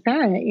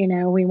Transparent,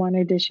 we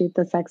wanted to shoot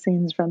the sex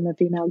scenes from the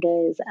female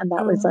gaze, and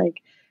that was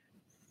like,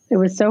 it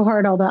was so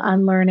hard, all the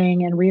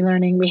unlearning and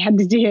relearning we had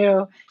to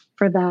do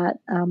for that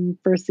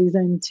first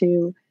season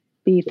to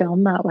be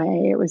filmed that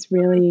way. It was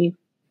really,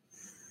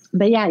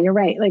 but yeah, you're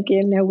right. Like,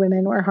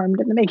 women were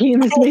harmed in the making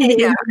of this movie.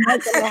 Yeah.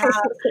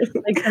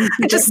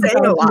 Just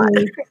saying a lot.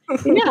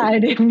 Yeah,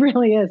 it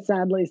really is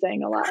sadly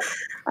saying a lot.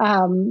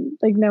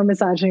 Like, no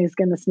misogyny is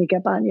going to sneak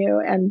up on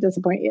you and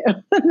disappoint you.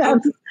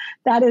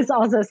 That is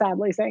also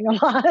sadly saying a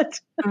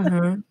lot.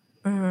 Mm-hmm.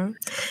 Mm-hmm.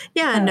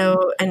 Yeah,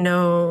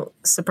 no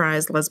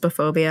surprise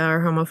lesbophobia or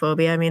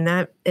homophobia. I mean,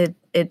 that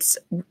it's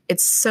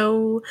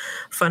so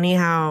funny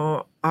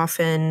how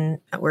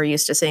often we're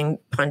used to seeing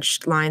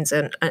punch lines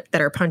and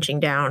that are punching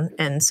down,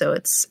 and so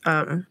it's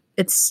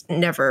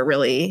never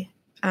really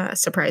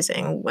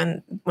surprising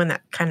when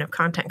that kind of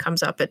content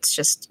comes up. It's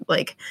just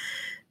like,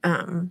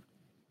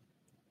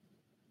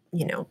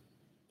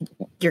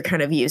 you're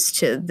kind of used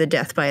to the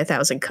death by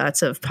 1,000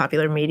 cuts of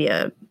popular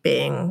media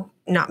being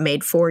not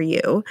made for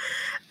you.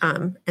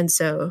 And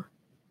so,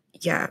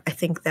 yeah, I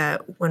think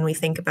that when we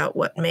think about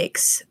what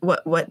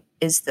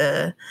is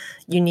the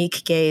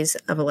unique gaze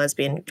of a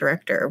lesbian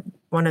director,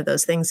 one of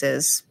those things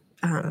is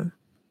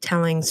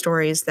telling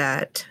stories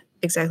that,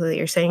 exactly what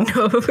you're saying,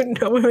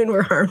 no women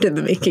were harmed in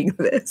the making of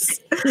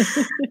this.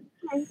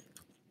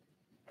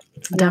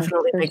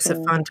 Definitely makes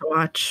it fun to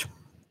watch.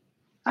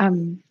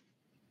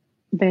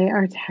 They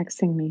are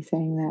texting me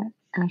saying that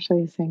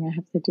Ashley is saying I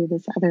have to do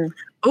this other.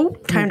 Oh,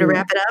 time to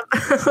wrap it up.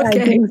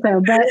 Okay. I think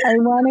so, but I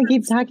want to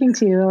keep talking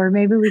to you, or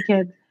maybe we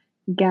could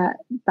get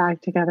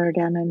back together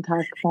again and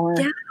talk more.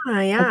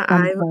 Yeah.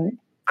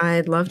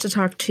 I'd love to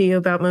talk to you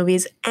about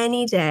movies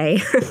any day.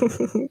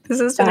 This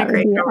has been a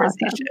great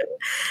conversation.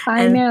 Awesome.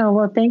 I know.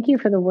 Well, thank you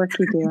for the work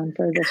you do and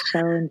for this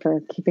show and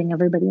for keeping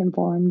everybody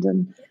informed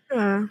and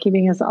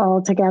keeping us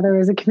all together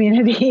as a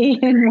community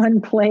in one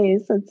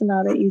place. It's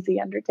not an easy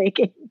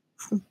undertaking.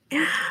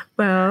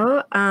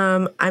 Well,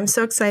 I'm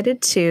so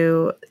excited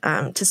to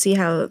see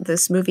how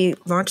this movie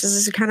launches.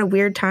 It's kind of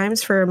weird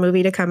times for a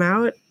movie to come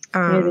out.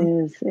 It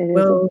is.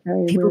 Will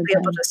people be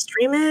able to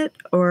stream it,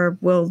 or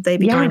will they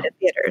be going to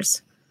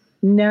theaters?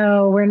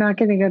 No, we're not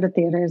going to go to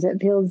theaters.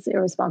 It feels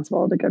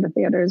irresponsible to go to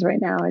theaters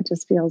right now. It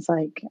just feels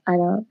like I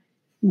don't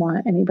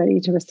want anybody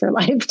to risk their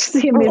life to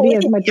see a movie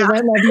as much as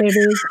I love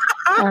movies.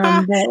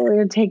 But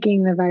we're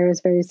taking the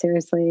virus very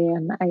seriously,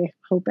 and I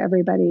hope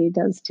everybody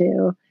does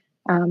too.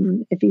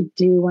 If you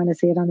do want to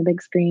see it on the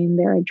big screen,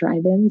 there are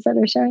drive-ins that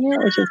are showing it,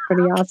 which is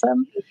pretty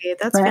awesome.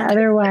 That's but fantastic.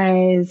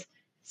 Otherwise,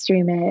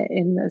 stream it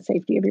in the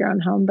safety of your own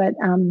home. But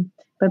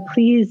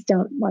please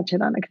don't watch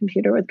it on a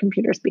computer with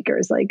computer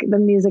speakers. Like, the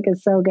music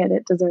is so good,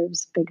 it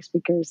deserves big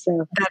speakers.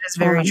 So that is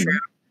very true.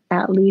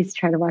 At least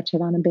try to watch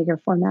it on a bigger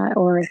format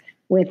or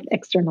with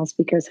external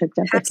speakers hooked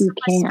up if you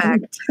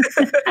can.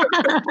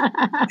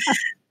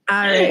 All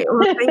right.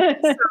 Well, thank you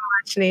so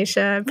much,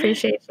 Nisha.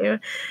 Appreciate you.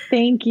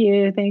 Thank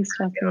you. Thanks,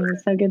 Justin.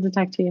 It's so good to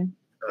talk to you.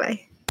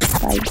 Bye.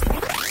 Bye.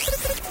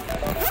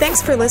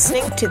 Thanks for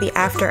listening to the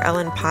After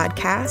Ellen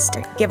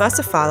podcast. Give us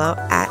a follow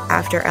at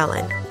After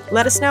Ellen.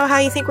 Let us know how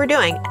you think we're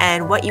doing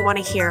and what you want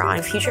to hear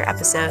on future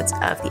episodes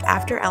of the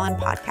After Ellen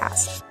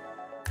podcast.